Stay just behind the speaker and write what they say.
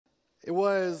It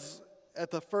was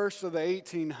at the first of the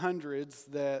 1800s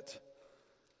that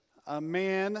a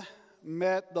man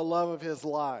met the love of his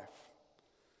life.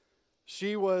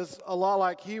 She was a lot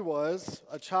like he was,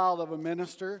 a child of a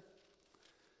minister.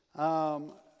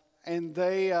 And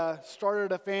they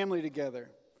started a family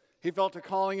together. He felt a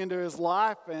calling into his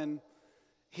life, and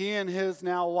he and his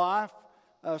now wife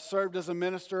served as a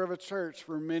minister of a church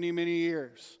for many, many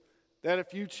years. They had a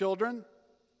few children.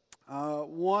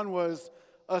 One was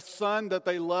a son that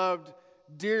they loved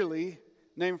dearly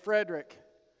named Frederick.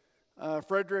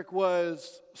 Frederick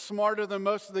was smarter than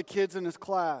most of the kids in his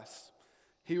class.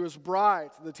 He was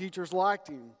bright. The teachers liked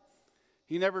him.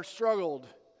 He never struggled.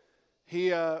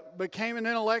 He became an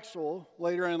intellectual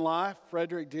later in life.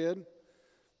 Frederick did.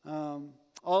 All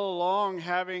along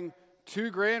having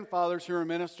two grandfathers who were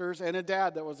ministers and a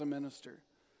dad that was a minister.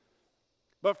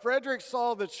 But Frederick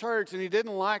saw the church and he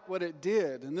didn't like what it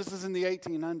did. And this is in the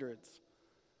 1800s.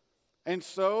 And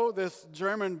so this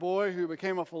German boy who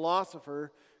became a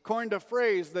philosopher coined a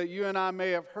phrase that you and I may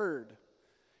have heard.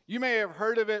 You may have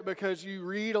heard of it because you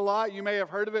read a lot. You may have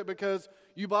heard of it because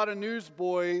you bought a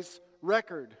Newsboys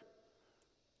record.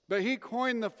 But he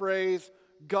coined the phrase,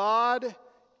 God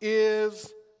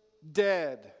is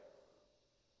dead.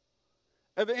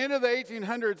 At the end of the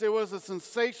 1800s, it was a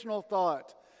sensational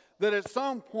thought that at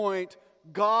some point,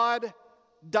 God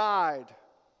died.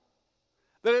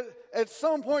 That at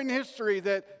some point in history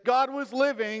that God was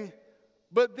living,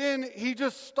 but then he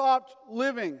just stopped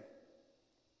living.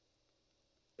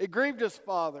 It grieved his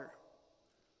father.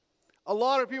 A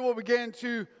lot of people began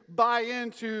to buy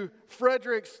into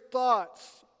Frederick's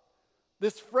thoughts.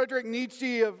 This Friedrich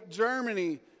Nietzsche of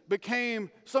Germany became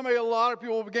somebody a lot of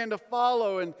people began to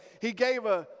follow. And he gave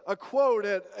a quote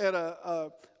at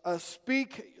a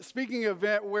speaking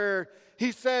event where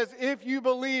he says, if you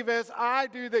believe as I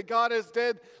do that God is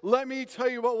dead, let me tell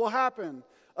you what will happen.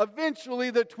 Eventually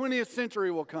the 20th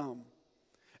century will come.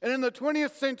 And in the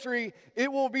 20th century,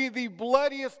 it will be the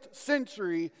bloodiest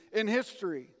century in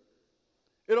history.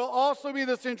 It'll also be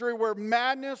the century where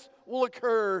madness will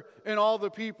occur in all the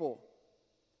people.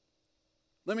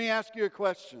 Let me ask you a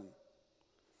question.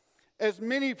 As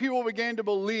many people began to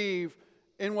believe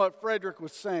in what Frederick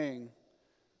was saying,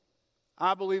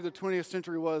 I believe the 20th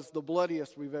century was the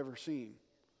bloodiest we've ever seen.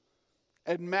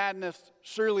 And madness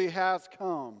surely has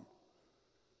come.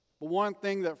 But one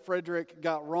thing that Frederick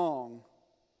got wrong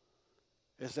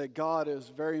is that God is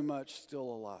very much still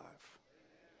alive.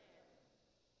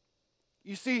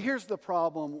 You see, here's the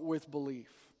problem with belief.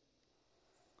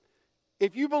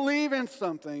 If you believe in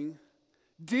something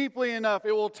deeply enough,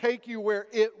 it will take you where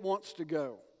it wants to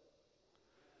go.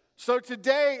 So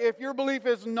today, if your belief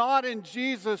is not in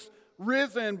Jesus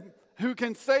risen, who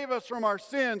can save us from our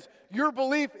sins, your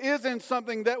belief is in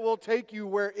something that will take you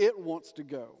where it wants to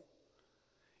go.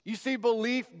 You see,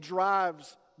 belief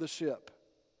drives the ship.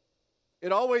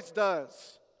 It always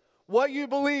does. What you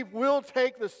believe will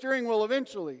take the steering wheel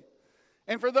eventually.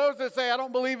 And for those that say, I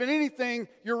don't believe in anything,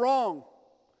 you're wrong.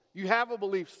 You have a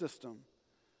belief system.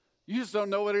 You just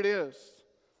don't know what it is.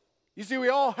 You see, we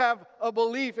all have a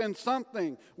belief in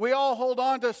something. We all hold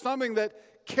on to something that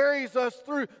carries us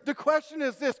through. The question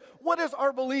is this: what is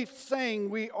our belief saying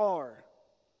we are?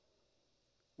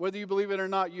 Whether you believe it or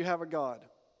not, you have a God.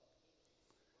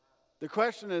 The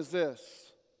question is this: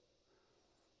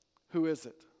 who is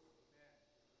it?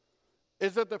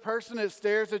 Is it the person that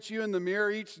stares at you in the mirror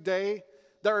each day?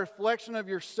 The reflection of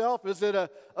yourself? Is it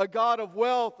a God of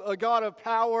wealth, a God of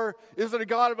power? Is it a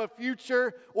God of a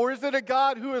future? Or is it a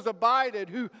God who has abided,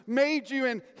 who made you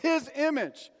in His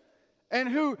image, and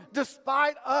who,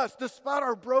 despite us, despite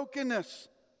our brokenness,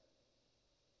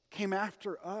 came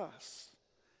after us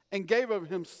and gave of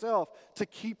Himself to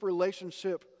keep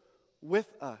relationship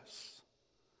with us?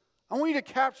 I want you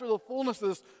to capture the fullness of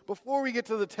this before we get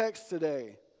to the text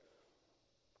today.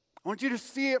 I want you to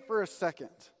see it for a second.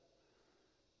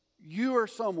 You are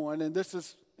someone, and this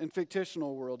is in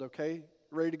fictional world, okay?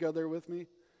 Ready to go there with me?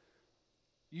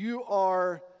 You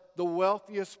are the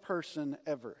wealthiest person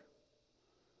ever.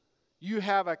 You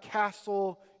have a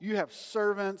castle, you have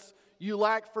servants, you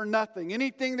lack for nothing.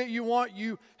 Anything that you want,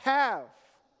 you have.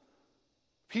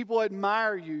 People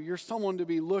admire you. You're someone to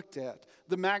be looked at.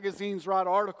 The magazines write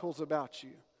articles about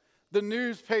you. The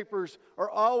newspapers are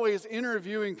always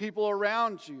interviewing people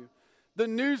around you. The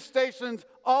news stations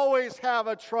always have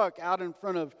a truck out in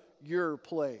front of your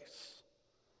place.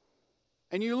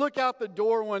 And you look out the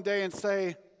door one day and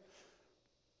say,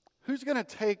 who's going to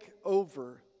take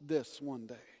over this one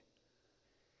day?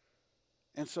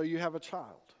 And so you have a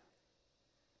child.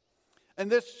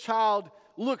 And this child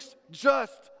looks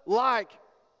just like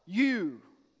you.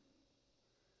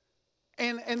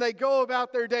 and they go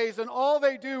about their days, and all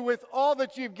they do with all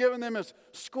that you've given them is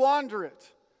squander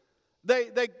it.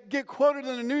 They get quoted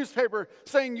in the newspaper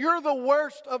saying, "You're the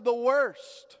worst of the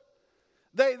worst."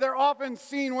 They're often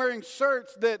seen wearing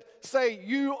shirts that say,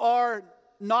 "You are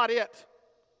not it,"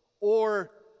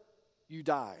 or "You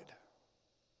died."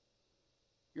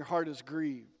 Your heart is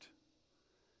grieved.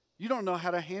 You don't know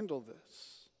how to handle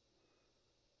this.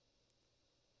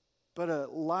 But a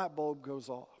light bulb goes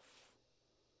off.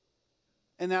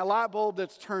 And that light bulb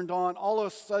that's turned on all of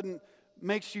a sudden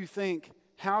makes you think,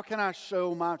 how can I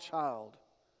show my child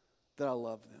that I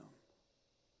love them?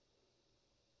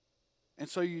 And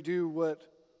so you do what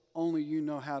only you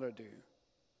know how to do.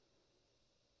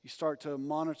 You start to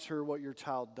monitor what your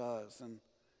child does, and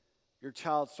your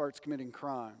child starts committing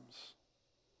crimes.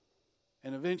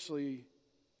 And eventually,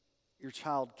 your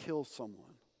child kills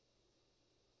someone.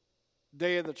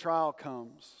 Day of the trial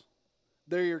comes.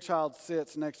 There your child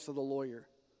sits next to the lawyer.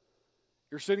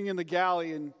 You're sitting in the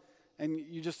galley and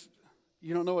you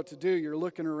don't know what to do. You're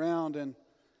looking around, and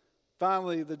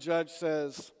finally the judge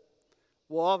says,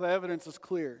 "Well, all the evidence is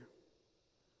clear.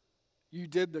 You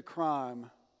did the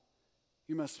crime.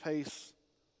 You must face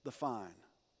the fine."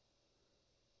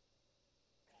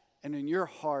 And in your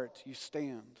heart you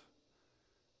stand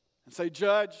and say,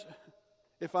 "Judge,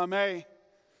 if I may,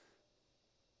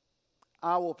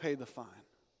 I will pay the fine.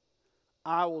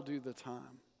 I will do the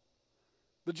time."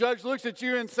 The judge looks at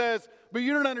you and says, "But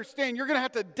you don't understand. You're going to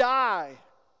have to die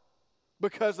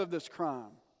because of this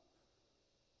crime."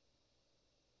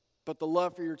 But the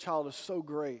love for your child is so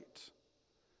great,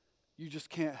 you just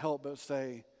can't help but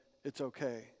say, "It's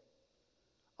okay.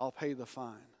 I'll pay the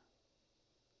fine."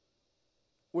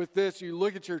 With this, you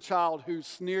look at your child who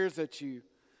sneers at you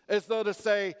as though to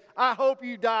say, "I hope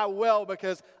you die well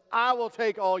because I will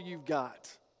take all you've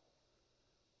got."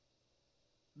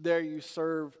 There you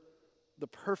serve the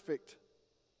perfect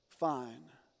fine.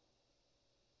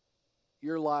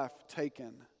 Your life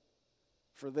taken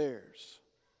for theirs.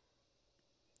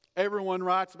 Everyone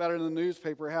writes about it in the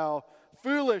newspaper how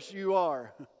foolish you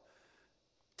are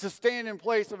to stand in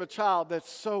place of a child that's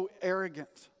so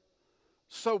arrogant,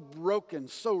 so broken,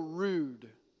 so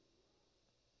rude.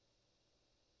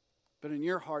 But in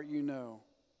your heart you know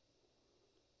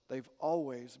they've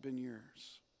always been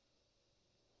yours.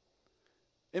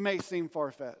 It may seem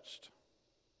far-fetched,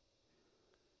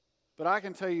 but I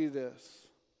can tell you this.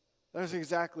 That is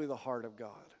exactly the heart of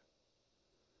God.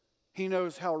 He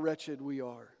knows how wretched we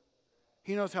are.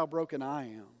 He knows how broken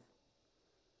I am.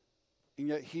 And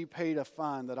yet He paid a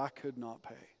fine that I could not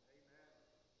pay.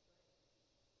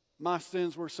 My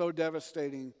sins were so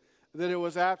devastating that it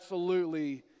was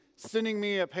absolutely sending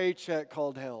me a paycheck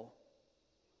called hell.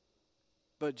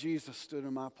 But Jesus stood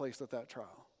in my place at that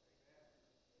trial.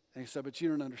 And He said, "But you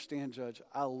don't understand, Judge.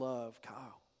 I love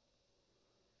Kyle.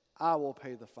 I will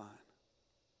pay the fine."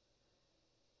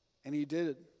 And He did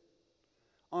it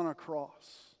on a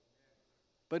cross.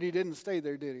 But He didn't stay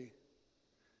there, did He?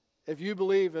 If you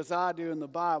believe as I do in the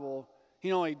Bible,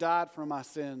 He only died for my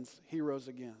sins. He rose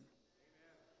again.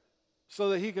 So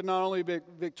that He could not only be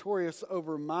victorious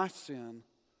over my sin,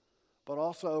 but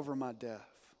also over my death.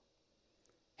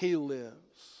 He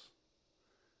lives.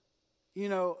 You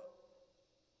know,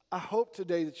 I hope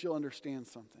today that you'll understand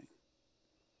something.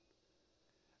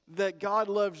 That God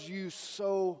loves you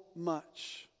so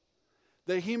much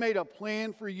that He made a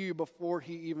plan for you before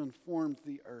He even formed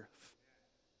the earth.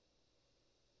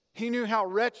 He knew how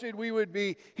wretched we would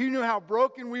be. He knew how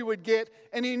broken we would get.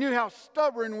 And He knew how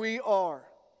stubborn we are.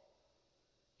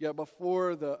 Yet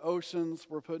before the oceans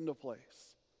were put into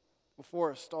place, before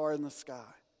a star in the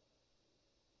sky,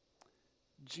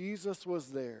 Jesus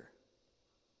was there.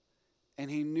 And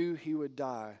He knew He would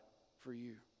die for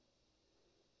you.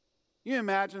 You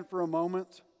imagine for a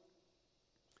moment,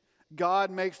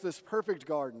 God makes this perfect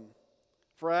garden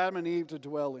for Adam and Eve to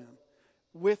dwell in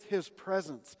with His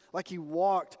presence. Like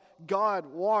God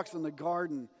walks in the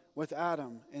garden with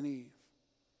Adam and Eve.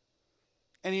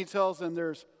 And He tells them,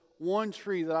 "There's one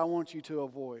tree that I want you to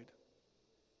avoid.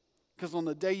 Because on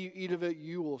the day you eat of it,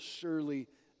 you will surely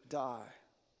die."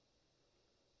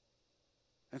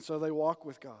 And so they walk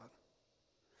with God.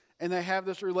 And they have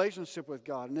this relationship with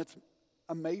God, and it's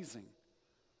amazing.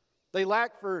 They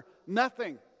lack for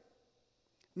nothing.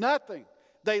 Nothing.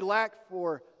 They lack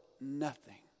for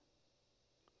nothing.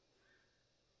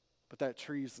 But that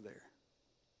tree's there.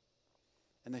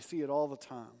 And they see it all the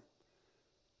time.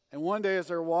 And one day as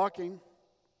they're walking,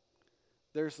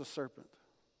 there's the serpent.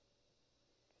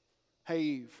 "Hey,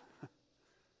 Eve,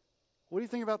 what do you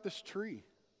think about this tree?"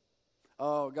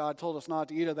 "Oh, God told us not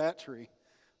to eat of that tree."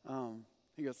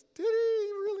 He goes, "Did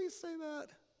He really say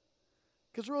that?"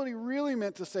 Because what he really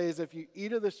meant to say is if you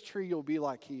eat of this tree, you'll be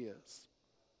like he is.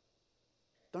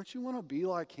 Don't you want to be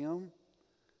like him?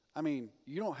 I mean,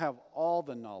 you don't have all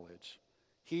the knowledge.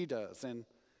 He does. And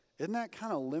isn't that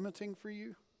kind of limiting for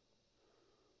you?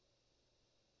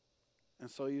 And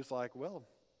so he's like, well,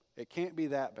 it can't be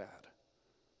that bad.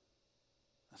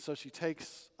 So she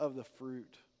takes of the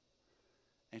fruit,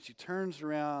 and she turns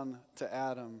around to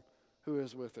Adam, who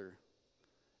is with her,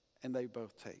 and they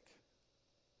both take.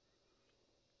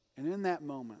 And in that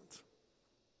moment,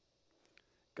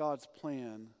 God's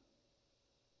plan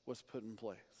was put in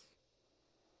place.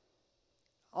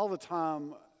 All the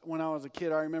time when I was a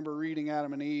kid, I remember reading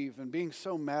Adam and Eve and being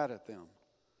so mad at them.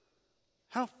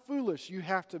 How foolish you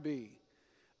have to be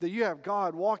that you have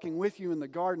God walking with you in the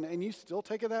garden and you still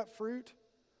take of that fruit.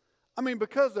 I mean,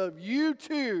 because of you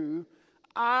two,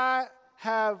 I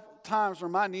have times where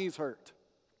my knees hurt.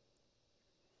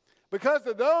 Because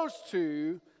of those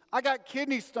two, I got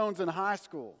kidney stones in high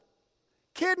school.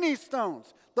 Kidney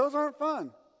stones. Those aren't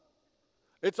fun.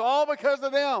 It's all because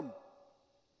of them.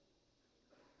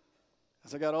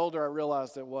 As I got older, I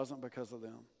realized it wasn't because of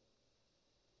them.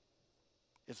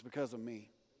 It's because of me.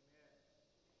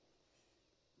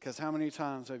 Because how many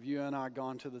times have you and I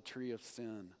gone to the tree of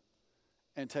sin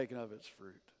and taken of its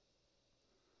fruit?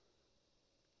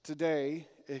 Today,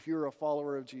 if you're a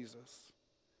follower of Jesus,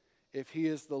 if he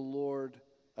is the Lord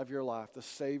of your life, the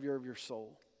Savior of your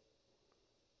soul,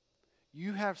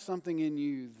 you have something in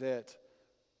you that,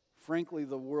 frankly,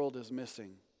 the world is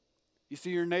missing. You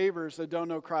see, your neighbors that don't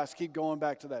know Christ keep going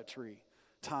back to that tree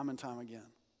time and time again.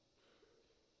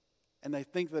 And they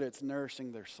think that it's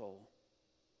nourishing their soul.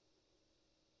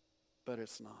 But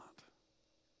it's not.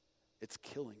 It's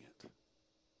killing it.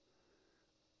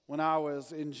 When I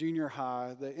was in junior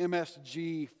high, the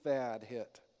MSG fad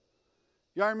hit.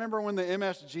 Y'all remember when the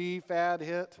MSG fad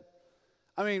hit?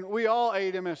 I mean, we all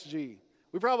ate MSG.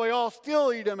 We probably all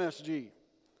still eat MSG.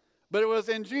 But it was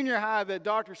in junior high that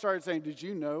doctors started saying, did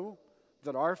you know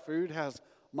that our food has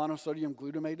monosodium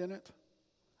glutamate in it?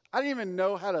 I didn't even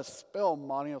know how to spell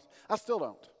monos. I still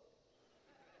don't.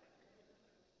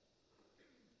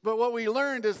 But what we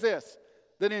learned is this,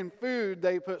 that in food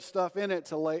they put stuff in it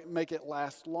to make it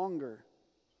last longer.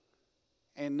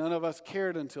 And none of us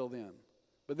cared until then.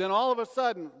 But then all of a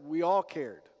sudden, we all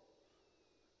cared.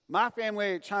 My family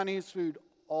ate Chinese food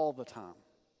all the time.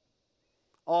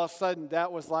 All of a sudden,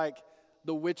 that was like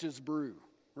the witch's brew,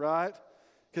 right?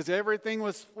 Because everything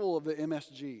was full of the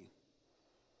MSG.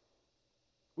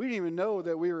 We didn't even know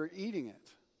that we were eating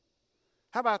it.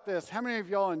 How about this? How many of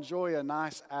y'all enjoy a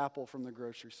nice apple from the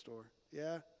grocery store?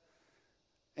 Yeah?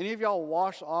 Any of y'all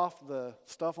wash off the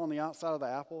stuff on the outside of the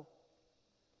apple?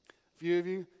 A few of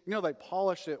you? You know, they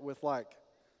polish it with like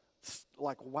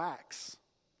wax.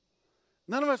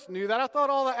 None of us knew that. I thought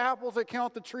all the apples that came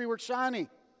off the tree were shiny.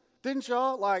 Didn't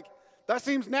y'all? Like, that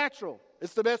seems natural.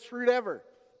 It's the best fruit ever.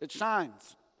 It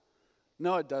shines.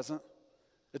 No, it doesn't.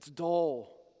 It's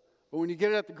dull. But when you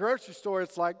get it at the grocery store,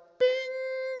 it's like,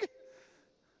 bing!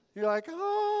 You're like,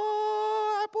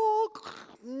 oh,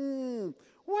 apple,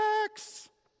 wax.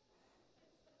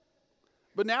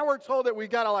 But now we're told that we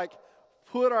got to like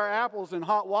put our apples in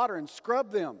hot water and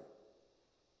scrub them.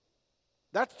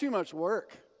 That's too much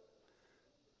work.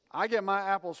 I get my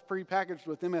apples prepackaged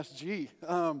with MSG.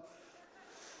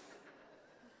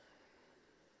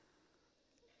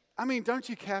 I mean, don't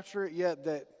you capture it yet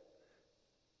that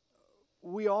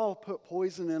we all put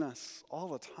poison in us all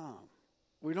the time?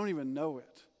 We don't even know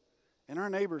it. And our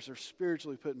neighbors are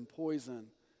spiritually putting poison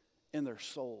in their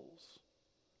souls.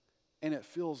 And it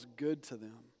feels good to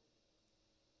them.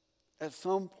 At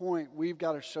some point, we've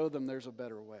got to show them there's a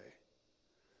better way.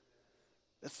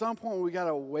 At some point, we got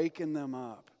to waken them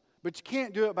up. But you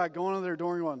can't do it by going to their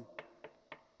door and going,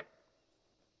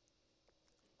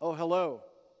 oh, hello.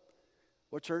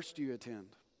 What church do you attend?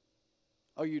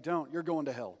 Oh, you don't? You're going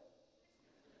to hell.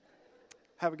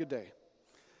 Have a good day.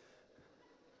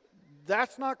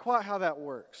 That's not quite how that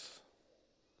works.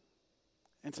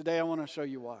 And today I want to show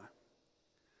you why.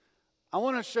 I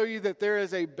want to show you that there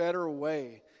is a better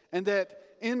way, and that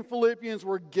in Philippians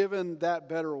we're given that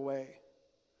better way.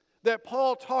 That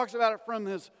Paul talks about it from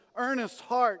his earnest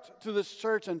heart to this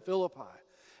church in Philippi.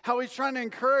 How he's trying to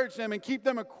encourage them and keep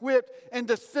them equipped and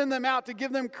to send them out, to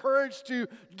give them courage to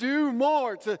do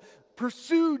more, to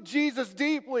pursue Jesus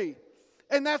deeply.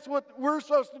 And that's what we're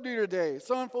supposed to do today.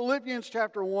 So in Philippians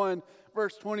chapter 1,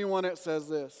 verse 21, it says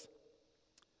this.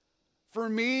 For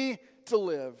me to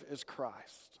live is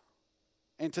Christ,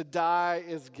 and to die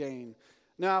is gain.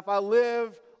 Now, if I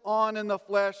live on in the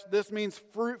flesh, this means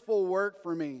fruitful work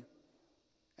for me.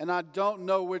 And I don't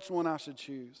know which one I should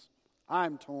choose.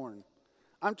 I'm torn.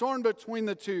 I'm torn between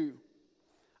the two.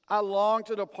 I long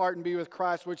to depart and be with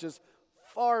Christ, which is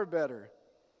far better.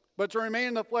 But to remain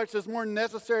in the flesh is more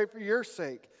necessary for your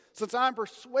sake. Since I'm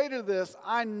persuaded of this,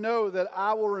 I know that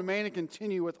I will remain and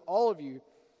continue with all of you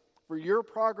for your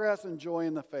progress and joy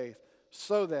in the faith,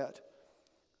 so that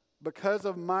because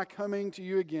of my coming to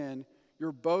you again,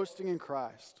 your boasting in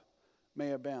Christ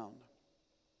may abound.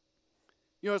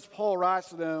 You know, as Paul writes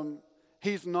to them,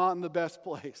 he's not in the best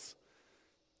place.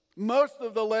 Most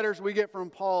of the letters we get from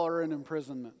Paul are in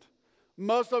imprisonment.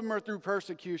 Most of them are through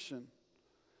persecution.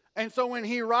 And so when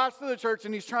he writes to the church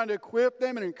and he's trying to equip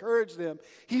them and encourage them,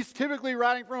 he's typically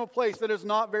writing from a place that is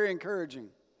not very encouraging.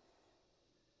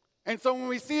 And so when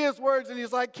we see his words and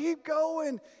he's like, keep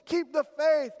going, keep the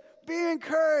faith, be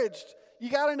encouraged, you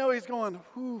got to know he's going,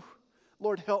 whew,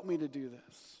 Lord, help me to do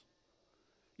this.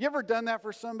 You ever done that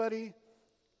for somebody?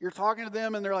 You're talking to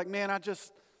them and they're like, man, I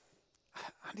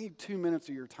need 2 minutes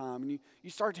of your time. And you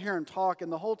start to hear them talk,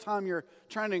 and the whole time you're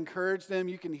trying to encourage them,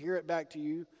 you can hear it back to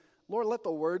you. Lord, let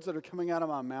the words that are coming out of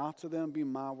my mouth to them be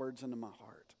my words into my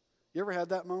heart. You ever had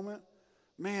that moment?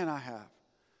 Man, I have.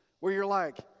 Where you're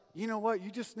like, you know what?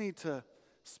 You just need to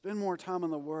spend more time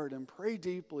in the Word and pray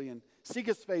deeply and seek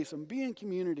His face and be in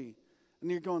community.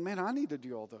 And you're going, man, I need to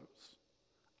do all those.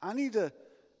 I need to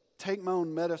take my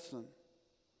own medicine.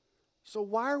 So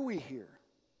why are we here?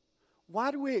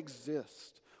 Why do we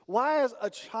exist? Why, as a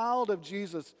child of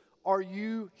Jesus, are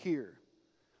you here?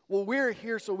 Well, we're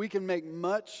here so we can make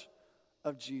much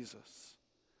of Jesus.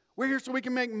 We're here so we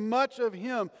can make much of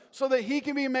Him, so that He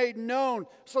can be made known,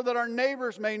 so that our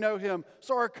neighbors may know Him,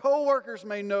 so our co-workers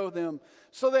may know them,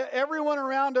 so that everyone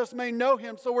around us may know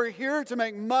Him. So we're here to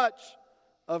make much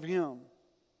of Him.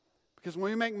 Because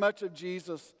when we make much of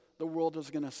Jesus, the world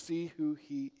is going to see who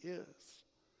He is.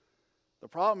 The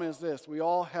problem is this: we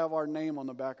all have our name on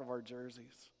the back of our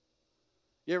jerseys.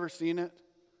 You ever seen it?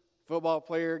 Football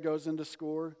player goes in to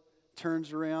score,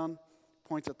 turns around,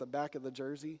 points at the back of the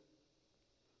jersey.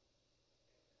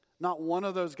 Not one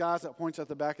of those guys that points at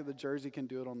the back of the jersey can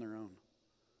do it on their own.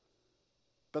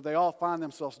 But they all find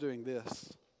themselves doing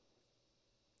this.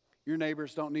 Your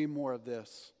neighbors don't need more of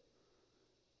this.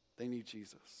 They need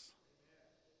Jesus.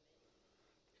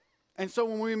 And so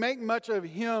when we make much of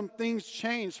Him, things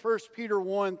change. 1 Peter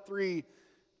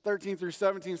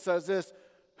 1:13-17 says this: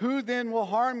 who then will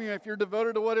harm you if you're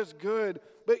devoted to what is good?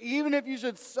 But even if you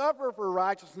should suffer for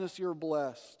righteousness, you're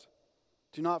blessed.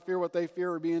 Do not fear what they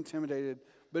fear or be intimidated,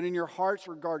 but in your hearts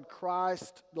regard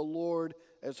Christ the Lord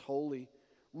as holy,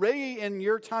 ready in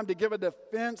your time to give a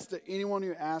defense to anyone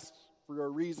who asks for a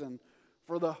reason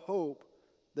for the hope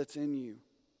that's in you.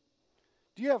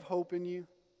 Do you have hope in you?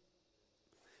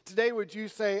 Today, would you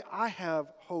say, I have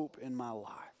hope in my life?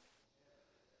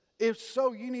 If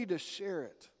so, you need to share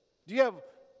it. Do you have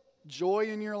joy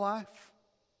in your life?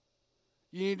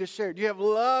 You need to share it. Do you have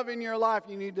love in your life?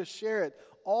 You need to share it.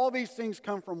 All these things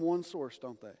come from one source,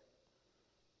 don't they?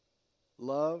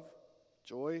 Love,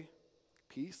 joy,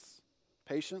 peace,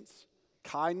 patience,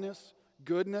 kindness,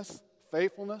 goodness,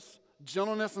 faithfulness,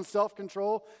 gentleness, and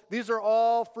self-control. These are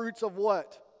all fruits of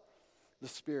what? The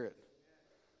Spirit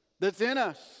that's in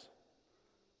us.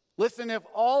 Listen, if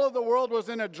all of the world was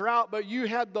in a drought, but you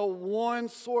had the one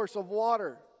source of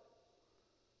water,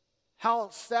 how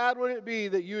sad would it be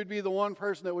that you would be the one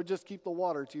person that would just keep the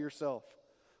water to yourself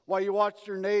while you watched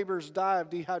your neighbors die of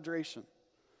dehydration?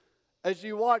 As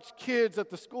you watched kids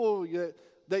at the school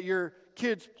that your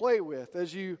kids play with,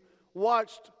 as you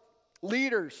watched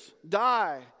leaders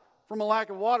die from a lack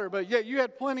of water, but yet you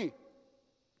had plenty.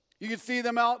 You could see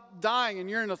them out dying and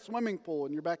you're in a swimming pool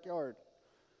in your backyard.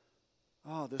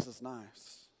 Oh, this is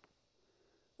nice.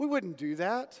 We wouldn't do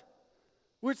that.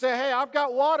 We'd say, hey, I've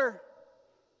got water.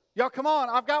 Y'all come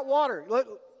on, I've got water.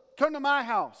 Come to my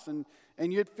house. And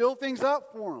you'd fill things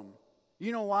up for them.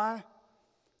 You know why?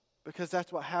 Because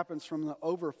that's what happens from the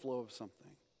overflow of something.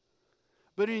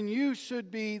 But in you should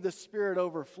be the Spirit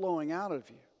overflowing out of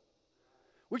you.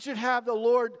 We should have the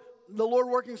Lord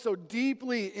working so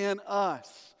deeply in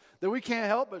us that we can't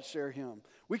help but share Him.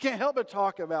 We can't help but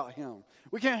talk about Him.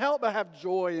 We can't help but have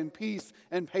joy and peace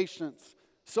and patience,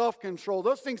 self-control.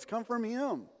 Those things come from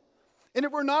Him. And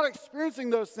if we're not experiencing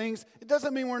those things, it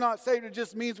doesn't mean we're not saved. It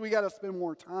just means we got to spend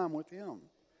more time with Him.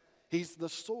 He's the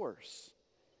source.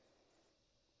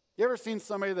 You ever seen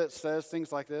somebody that says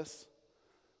things like this?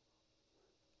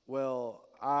 Well,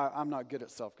 I'm not good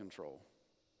at self-control.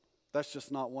 That's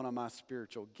just not one of my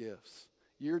spiritual gifts.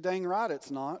 You're dang right it's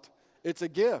not. It's a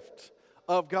gift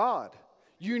of God.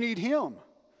 You need Him.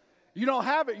 You don't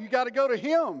have it. You got to go to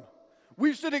Him.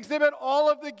 We should exhibit all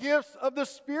of the gifts of the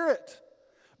Spirit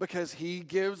because He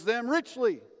gives them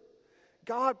richly.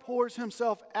 God pours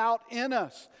himself out in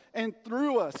us and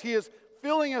through us. He is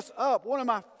filling us up. One of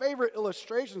my favorite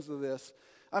illustrations of this,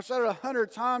 I've said it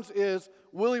 100 times, is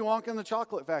Willy Wonka and the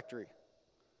Chocolate Factory.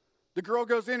 The girl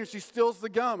goes in and she steals the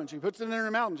gum and she puts it in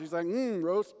her mouth and she's like,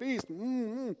 roast beef,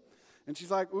 And she's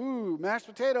like, ooh, mashed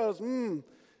potatoes, And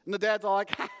the dad's all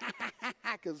like, ha, ha, ha, ha,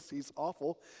 ha, because he's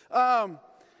awful. And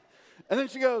then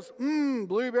she goes,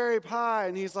 blueberry pie.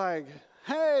 And he's like,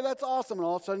 hey, that's awesome. And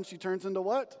all of a sudden she turns into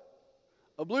what?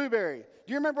 A blueberry.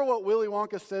 Do you remember what Willy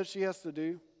Wonka says she has to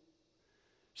do?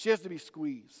 She has to be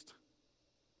squeezed.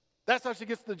 That's how she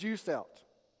gets the juice out.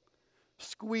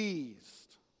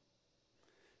 Squeezed.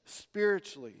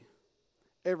 Spiritually,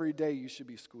 every day you should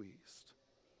be squeezed.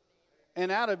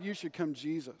 And out of you should come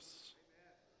Jesus.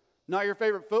 Not your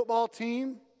favorite football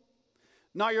team,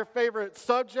 not your favorite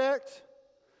subject,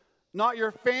 not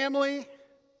your family,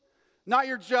 not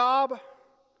your job.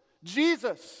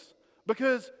 Jesus,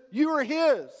 because you are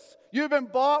his. You have been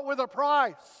bought with a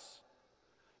price.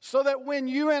 So that when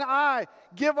you and I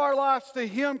give our lives to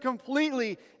him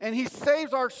completely and he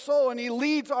saves our soul and he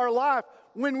leads our life,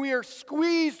 when we are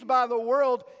squeezed by the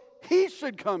world, he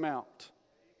should come out.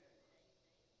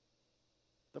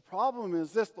 The problem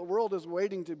is this: the world is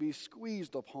waiting to be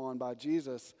squeezed upon by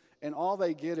Jesus, and all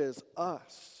they get is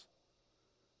us.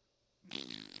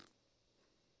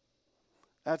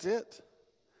 That's it.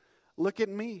 Look at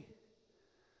me.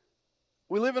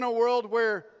 We live in a world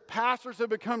where pastors have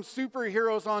become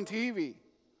superheroes on TV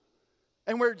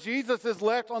and where Jesus is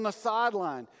left on the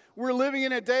sideline. We're living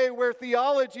in a day where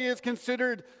theology is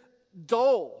considered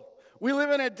dull. We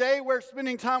live in a day where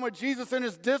spending time with Jesus and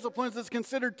his disciplines is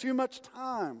considered too much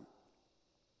time.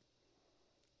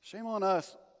 Shame on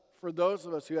us for those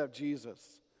of us who have Jesus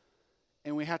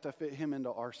and we have to fit him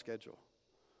into our schedule.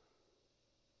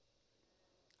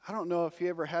 I don't know if he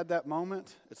ever had that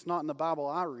moment. It's not in the Bible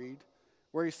I read,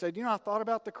 where he said, I thought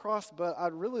about the cross, but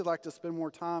I'd really like to spend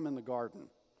more time in the garden.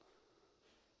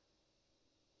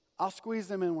 I'll squeeze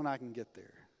them in when I can get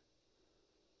there.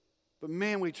 But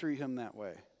man, we treat him that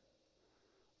way.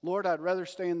 Lord, I'd rather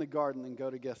stay in the garden than go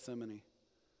to Gethsemane.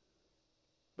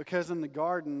 Because in the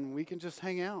garden, we can just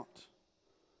hang out.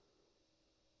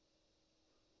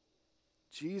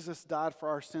 Jesus died for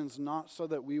our sins not so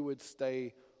that we would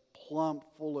stay plump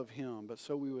full of him, but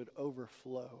so we would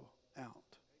overflow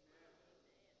out.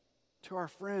 To our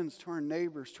friends, to our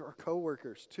neighbors, to our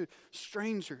coworkers, to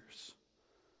strangers.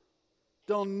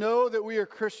 They'll know that we are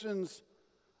Christians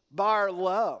by our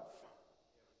love.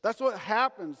 That's what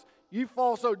happens. You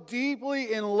fall so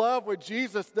deeply in love with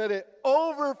Jesus that it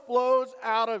overflows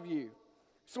out of you.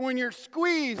 So when you're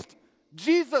squeezed,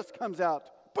 Jesus comes out.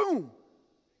 Boom.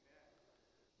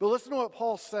 But listen to what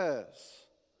Paul says.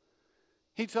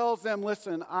 He tells them,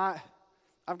 listen, I've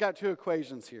got two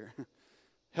equations here.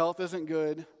 Health isn't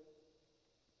good.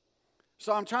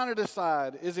 So I'm trying to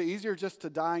decide, is it easier just to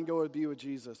die and go and be with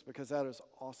Jesus, because that is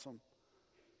awesome?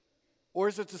 Or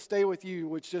is it to stay with you,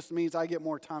 which just means I get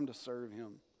more time to serve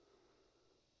him?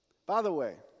 By the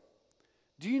way,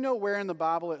 do you know where in the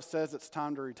Bible it says it's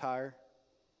time to retire?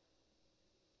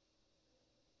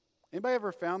 Anybody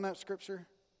ever found that scripture?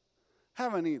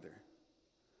 Haven't either.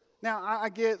 Now, I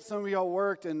get some of y'all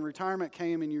worked and retirement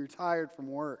came and you retired from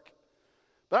work.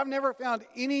 But I've never found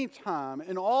any time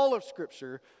in all of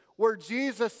Scripture where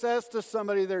Jesus says to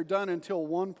somebody they're done until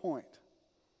one point.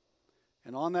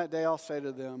 And on that day I'll say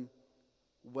to them,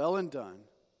 well and done,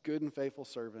 good and faithful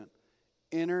servant.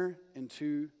 Enter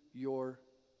into your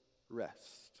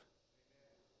rest.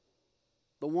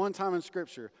 The one time in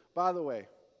Scripture. By the way,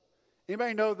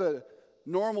 anybody know the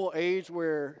normal age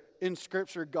where in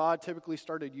Scripture God typically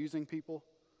started using people?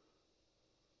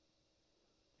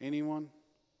 Anyone?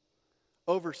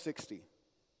 Over 60.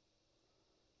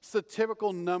 It's the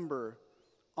typical number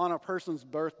on a person's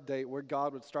birth date where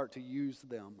God would start to use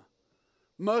them.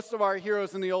 Most of our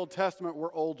heroes in the Old Testament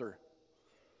were older.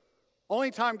 Only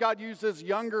time God uses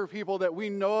younger people that we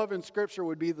know of in Scripture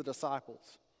would be the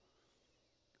disciples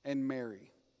and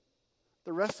Mary.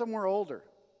 The rest of them were older.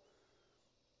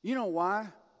 You know why?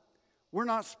 We're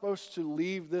not supposed to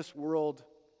leave this world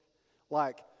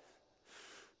like,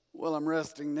 well, I'm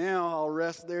resting now, I'll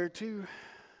rest there too.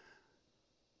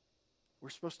 We're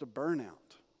supposed to burn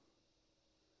out.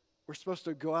 We're supposed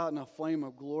to go out in a flame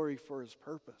of glory for his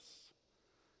purpose.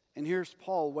 And here's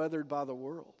Paul, weathered by the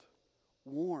world,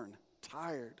 worn,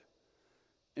 tired,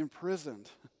 imprisoned.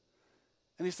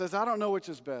 And he says, I don't know which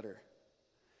is better.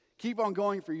 Keep on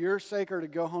going for your sake or to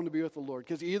go home to be with the Lord,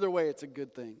 because either way it's a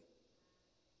good thing.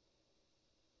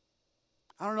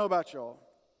 I don't know about y'all,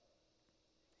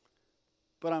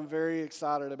 but I'm very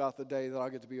excited about the day that I'll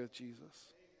get to be with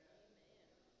Jesus.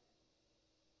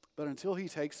 But until he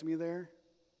takes me there,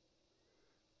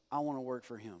 I want to work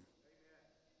for him.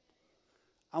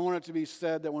 I want it to be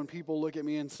said that when people look at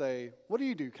me and say, what do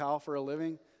you do, Kyle, for a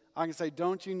living? I can say,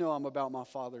 don't you know I'm about my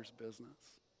Father's business?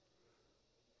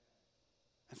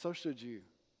 And so should you.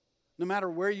 No matter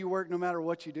where you work, no matter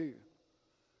what you do.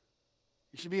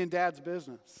 You should be in Dad's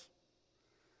business.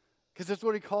 Because that's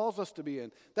what he calls us to be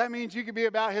in. That means you can be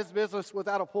about his business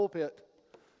without a pulpit.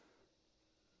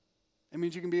 It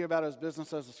means you can be about his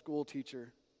business as a school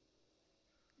teacher.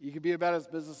 You can be about his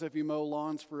business if you mow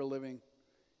lawns for a living.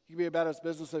 You can be about his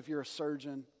business if you're a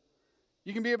surgeon.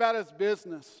 You can be about his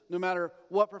business no matter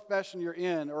what profession you're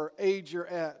in or age you're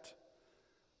at.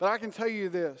 But I can tell you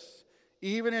this,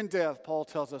 even in death, Paul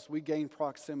tells us we gain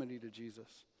proximity to Jesus.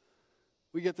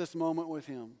 We get this moment with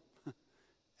him,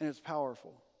 and it's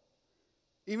powerful.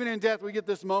 Even in death, we get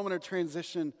this moment of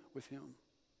transition with him.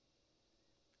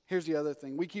 Here's the other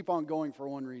thing. We keep on going for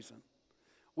one reason.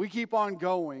 We keep on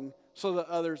going so that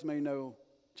others may know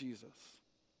Jesus.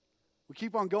 We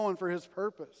keep on going for his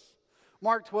purpose.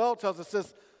 Mark 12 tells us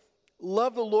this,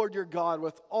 love the Lord your God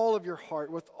with all of your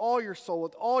heart, with all your soul,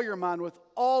 with all your mind, with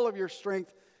all of your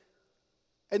strength.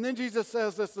 And then Jesus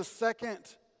says this, the second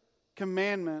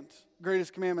commandment,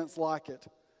 greatest commandment's like it,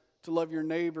 to love your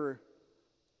neighbor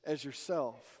as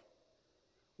yourself.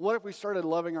 What if we started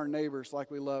loving our neighbors like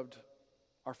we loved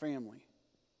our family?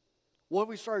 What if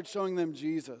we started showing them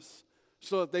Jesus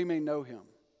so that they may know him?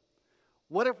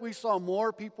 What if we saw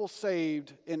more people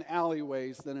saved in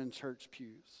alleyways than in church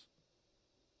pews?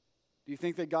 Do you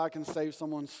think that God can save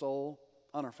someone's soul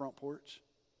on a front porch?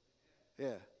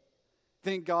 Yeah.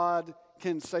 Think God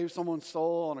can save someone's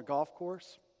soul on a golf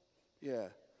course? Yeah.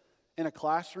 In a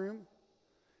classroom?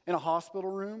 In a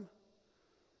hospital room?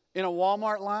 In a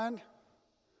Walmart line?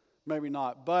 Maybe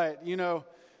not. But,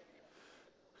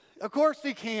 of course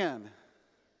he can.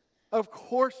 Of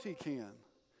course he can.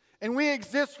 And we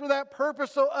exist for that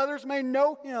purpose so others may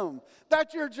know him.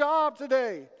 That's your job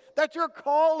today. That's your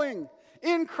calling.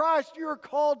 In Christ, you are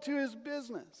called to his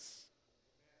business.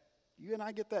 You and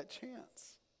I get that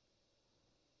chance.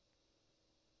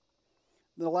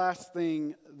 The last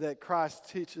thing that Christ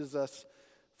teaches us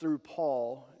through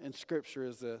Paul in Scripture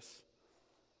is this.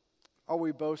 Are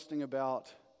we boasting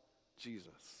about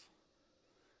Jesus?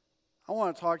 I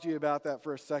want to talk to you about that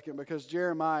for a second because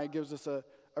Jeremiah gives us a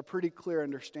pretty clear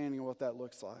understanding of what that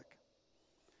looks like.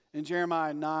 In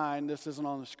Jeremiah 9, this isn't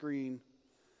on the screen.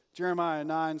 Jeremiah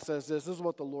 9 says this is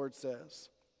what the Lord says.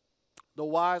 The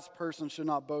wise person should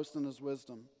not boast in his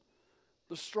wisdom.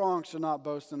 The strong should not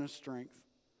boast in his strength.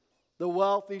 The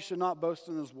wealthy should not boast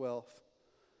in his wealth.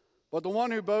 But the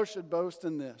one who boasts should boast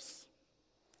in this,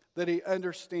 that he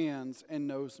understands and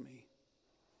knows me,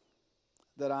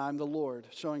 that I am the Lord,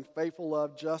 showing faithful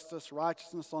love, justice,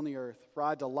 righteousness on the earth, for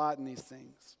I delight in these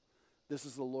things. This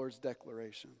is the Lord's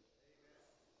declaration.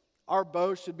 Our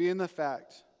boast should be in the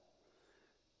fact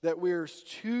that we are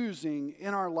choosing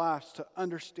in our lives to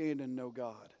understand and know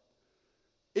God.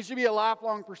 It should be a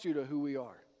lifelong pursuit of who we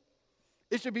are.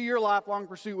 It should be your lifelong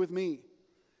pursuit with me.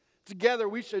 Together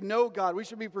we should know God. We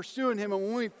should be pursuing him. And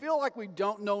when we feel like we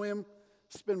don't know him,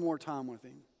 spend more time with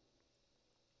him.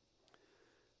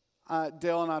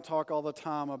 Dale and I talk all the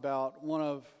time about one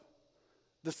of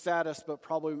the saddest but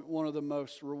probably one of the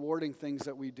most rewarding things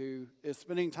that we do is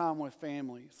spending time with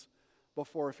families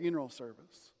before a funeral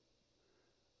service.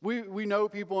 We know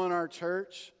people in our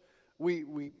church.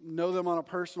 We know them on a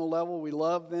personal level. We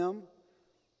love them.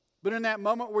 But in that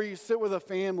moment where you sit with a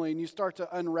family and you start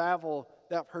to unravel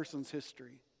that person's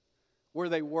history, where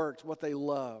they worked, what they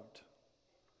loved.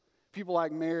 People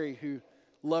like Mary who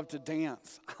loved to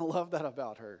dance. I love that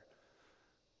about her.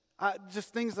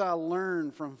 Just things that I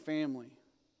learned from family.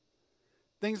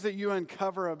 Things that you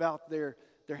uncover about their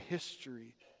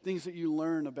history. Things that you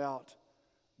learn about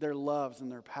their loves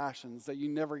and their passions that you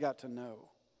never got to know.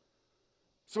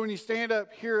 So when you stand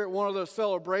up here at one of those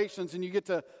celebrations and you get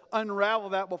to unravel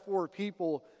that before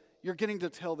people, you're getting to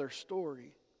tell their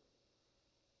story.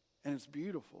 And it's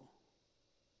beautiful.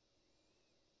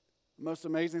 The most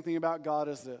amazing thing about God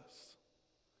is this.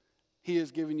 He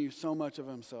has given you so much of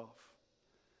himself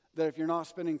that if you're not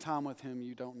spending time with him,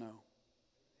 you don't know.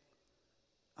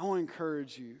 I want to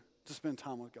encourage you to spend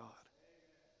time with God.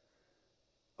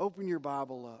 Open your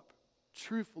Bible up.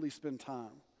 Truthfully spend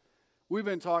time. We've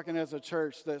been talking as a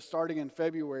church that starting in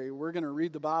February, we're going to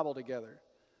read the Bible together.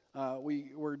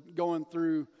 We're going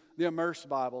through the Immersed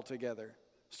Bible together,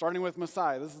 starting with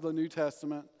Messiah. This is the New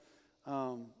Testament.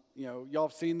 Y'all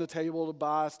have seen the table to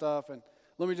buy stuff, and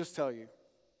let me just tell you,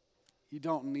 you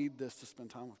don't need this to spend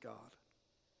time with God.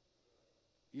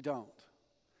 You don't.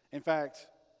 In fact,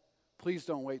 please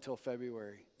don't wait till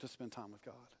February to spend time with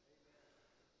God.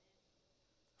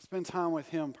 Spend time with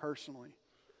Him personally.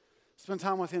 Spend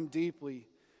time with Him deeply.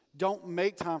 Don't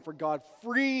make time for God.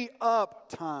 Free up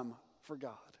time for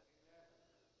God.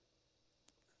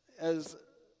 As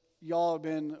y'all have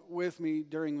been with me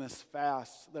during this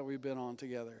fast that we've been on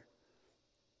together,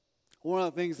 one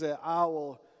of the things that I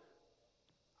will,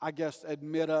 I guess,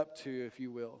 admit up to, if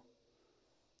you will,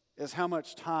 is how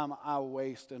much time I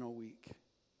waste in a week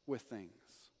with things.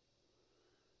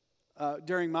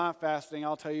 During my fasting,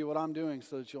 I'll tell you what I'm doing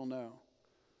so that you'll know.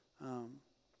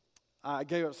 I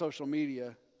gave up social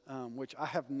media, which I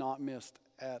have not missed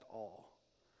at all.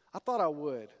 I thought I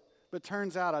would, but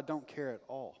turns out I don't care at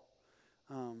all.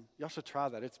 Y'all should try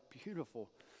that. It's beautiful.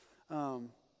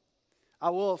 I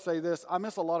will say this. I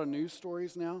miss a lot of news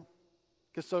stories now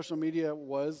because social media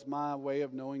was my way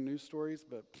of knowing news stories,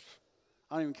 but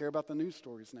I don't even care about the news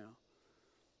stories now.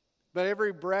 But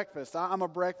every breakfast, I'm a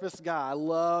breakfast guy. I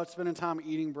love spending time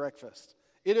eating breakfast.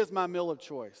 It is my meal of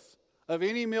choice. Of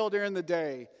any meal during the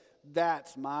day,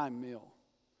 that's my meal.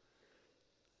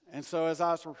 And so as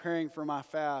I was preparing for my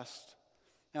fast,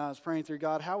 and I was praying through,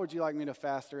 God, how would you like me to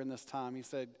fast during this time? He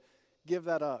said, give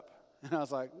that up. And I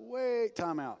was like, wait,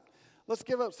 time out. Let's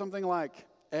give up something like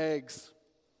eggs.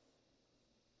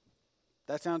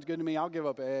 That sounds good to me. I'll give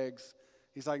up eggs.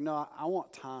 He's like, no, I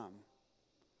want time.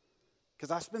 Because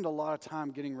I spend a lot of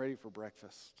time getting ready for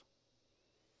breakfast.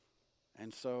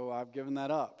 And so I've given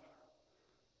that up.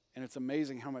 And it's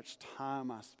amazing how much time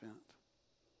I spent.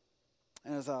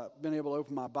 And as I've been able to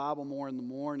open my Bible more in the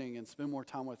morning and spend more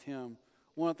time with Him,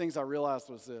 one of the things I realized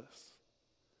was this: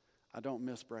 I don't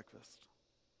miss breakfast.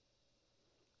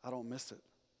 I don't miss it.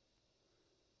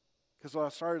 Because what I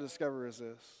started to discover is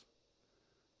this: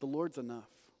 the Lord's enough.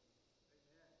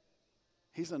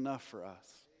 He's enough for us.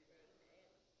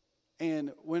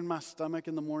 And when my stomach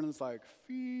in the morning is like,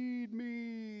 feed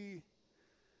me,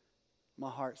 my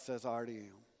heart says, I already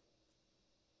am.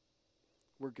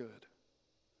 We're good.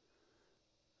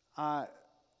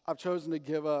 I've chosen to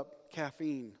give up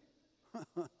caffeine.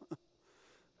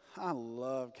 I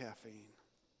love caffeine.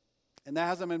 And that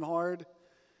hasn't been hard,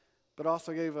 but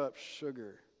also gave up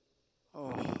sugar.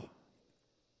 Oh,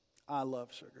 I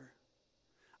love sugar.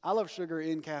 I love sugar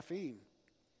in caffeine.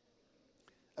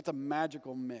 That's a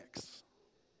magical mix.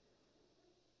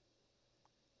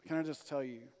 Can I just tell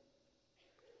you,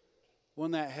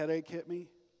 when that headache hit me,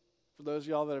 for those of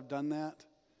y'all that have done that,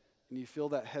 and you feel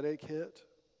that headache hit,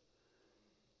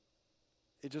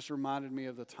 it just reminded me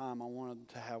of the time I wanted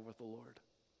to have with the Lord.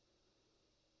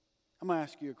 I'm going to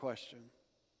ask you a question.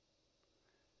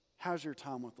 How's your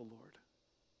time with the Lord?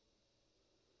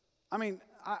 I mean,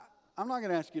 I'm not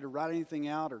going to ask you to write anything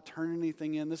out or turn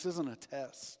anything in. This isn't a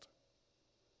test.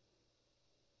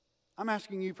 I'm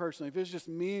asking you personally, if it's just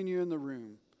me and you in the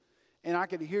room, and I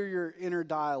could hear your inner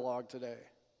dialogue today,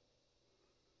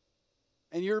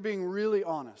 and you're being really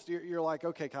honest. You're like,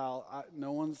 okay, Kyle,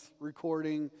 no one's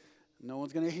recording, no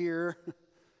one's going to hear.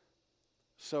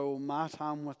 So my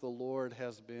time with the Lord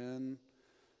has been...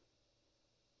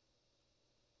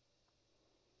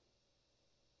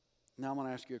 Now I'm going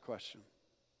to ask you a question.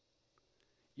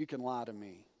 You can lie to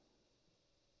me.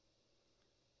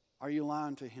 Are you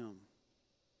lying to Him?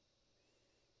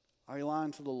 Are you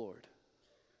lying to the Lord?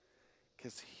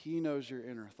 Because He knows your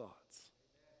inner thoughts.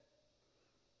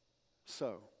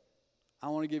 So, I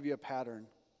want to give you a pattern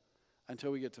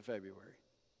until we get to February.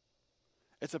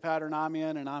 It's a pattern I'm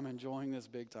in, and I'm enjoying this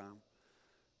big time.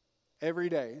 Every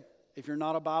day, if you're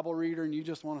not a Bible reader and you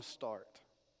just want to start,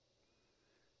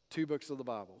 2 books of the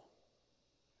Bible,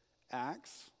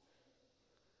 Acts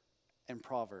and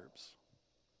Proverbs,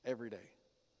 every day.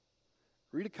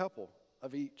 Read a couple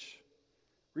of each.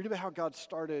 Read about how God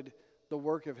started the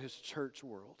work of His church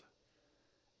world.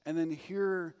 And then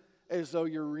hear as though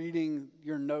you're reading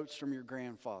your notes from your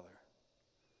grandfather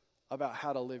about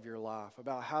how to live your life,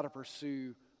 about how to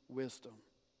pursue wisdom,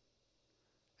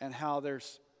 and how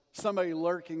there's somebody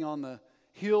lurking on the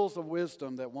heels of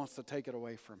wisdom that wants to take it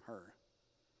away from her,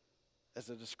 as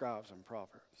it describes in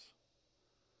Proverbs.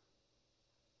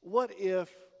 What if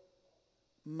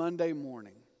Monday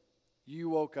morning you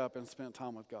woke up and spent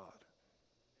time with God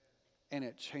and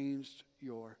it changed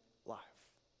your life?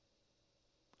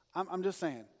 I'm just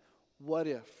saying, what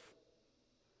if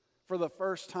for the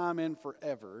first time in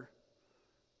forever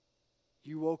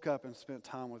you woke up and spent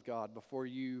time with God before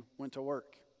you went to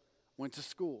work, went to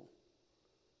school,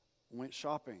 went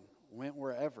shopping, went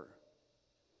wherever?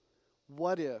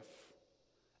 What if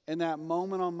in that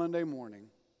moment on Monday morning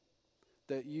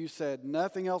that you said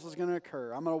nothing else is going to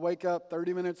occur? I'm going to wake up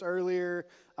 30 minutes earlier.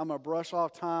 I'm going to brush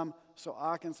off time so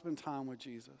I can spend time with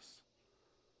Jesus.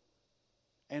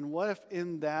 And what if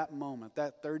in that moment,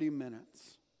 that 30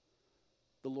 minutes,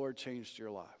 the Lord changed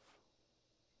your life?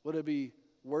 Would it be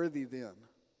worthy then?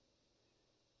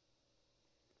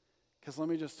 Because let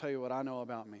me just tell you what I know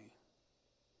about me.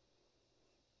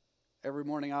 Every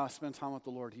morning I spend time with the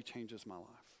Lord, He changes my life.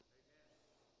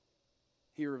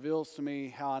 He reveals to me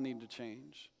how I need to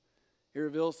change. He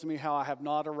reveals to me how I have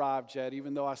not arrived yet,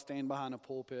 even though I stand behind a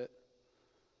pulpit.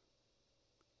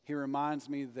 He reminds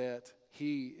me that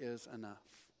He is enough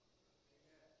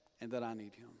and that I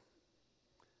need Him.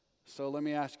 So let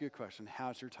me ask you a question.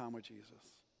 How's your time with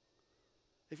Jesus?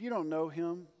 If you don't know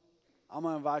Him, I'm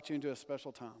going to invite you into a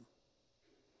special time.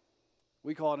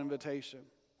 We call it invitation.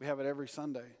 We have it every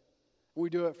Sunday. We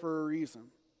do it for a reason.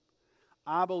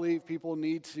 I believe people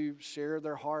need to share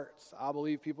their hearts. I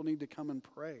believe people need to come and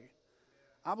pray.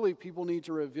 I believe people need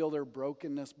to reveal their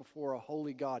brokenness before a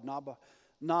holy God,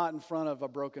 not in front of a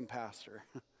broken pastor.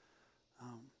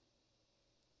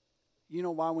 You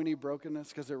know why we need brokenness?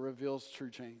 Because it reveals true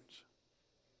change.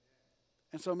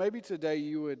 And so maybe today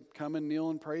you would come and kneel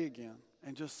and pray again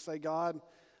and just say, God,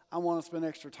 I want to spend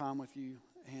extra time with you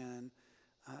and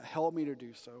help me to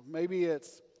do so. Maybe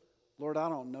it's, Lord, I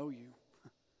don't know you,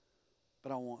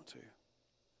 but I want to.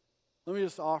 Let me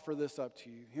just offer this up to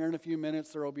you. Here in a few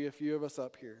minutes, there will be a few of us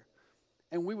up here.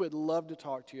 And we would love to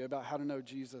talk to you about how to know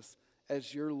Jesus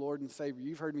as your Lord and Savior.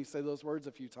 You've heard me say those words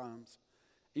a few times.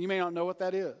 And you may not know what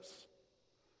that is.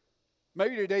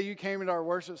 Maybe today you came into our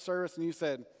worship service and you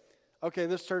said, okay,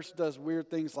 this church does weird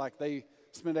things like they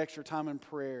spend extra time in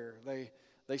prayer.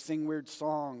 They sing weird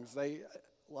songs. They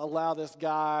allow this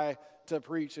guy to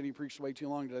preach, and he preached way too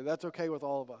long today. That's okay with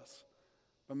all of us.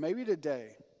 But maybe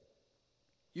today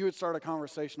you would start a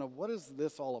conversation of what is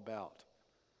this all about?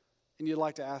 And you'd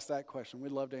like to ask that question.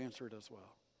 We'd love to answer it as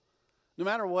well. No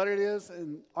matter what it is,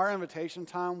 in our invitation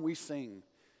time, we sing.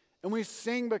 And we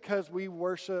sing because we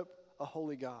worship a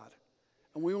holy God.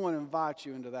 And we want to invite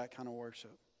you into that kind of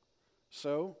worship.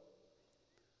 So,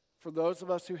 for those of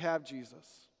us who have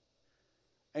Jesus,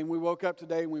 and we woke up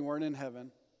today and we weren't in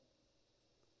heaven,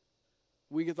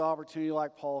 we get the opportunity,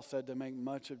 like Paul said, to make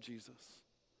much of Jesus.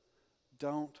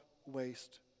 Don't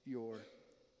waste your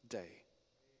day.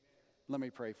 Let me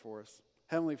pray for us.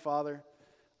 Heavenly Father,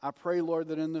 I pray, Lord,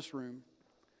 that in this room,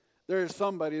 there is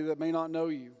somebody that may not know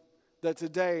you, that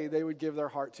today they would give their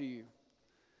heart to you.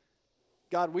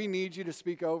 God, we need you to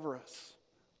speak over us.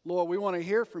 Lord, we want to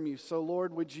hear from you. So,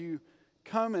 Lord, would you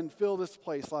come and fill this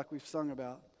place like we've sung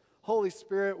about? Holy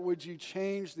Spirit, would you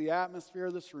change the atmosphere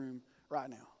of this room right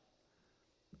now?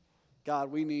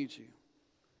 God, we need you.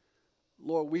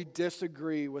 Lord, we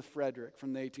disagree with Frederick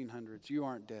from the 1800s. You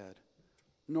aren't dead,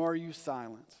 nor are you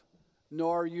silent,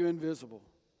 nor are you invisible.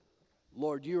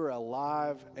 Lord, you are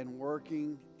alive and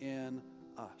working in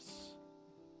us.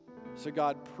 So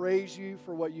God, praise you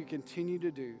for what you continue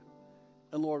to do.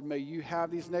 And Lord, may you have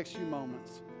these next few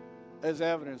moments as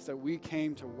evidence that we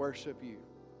came to worship you.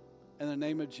 In the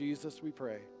name of Jesus we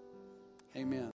pray. Amen.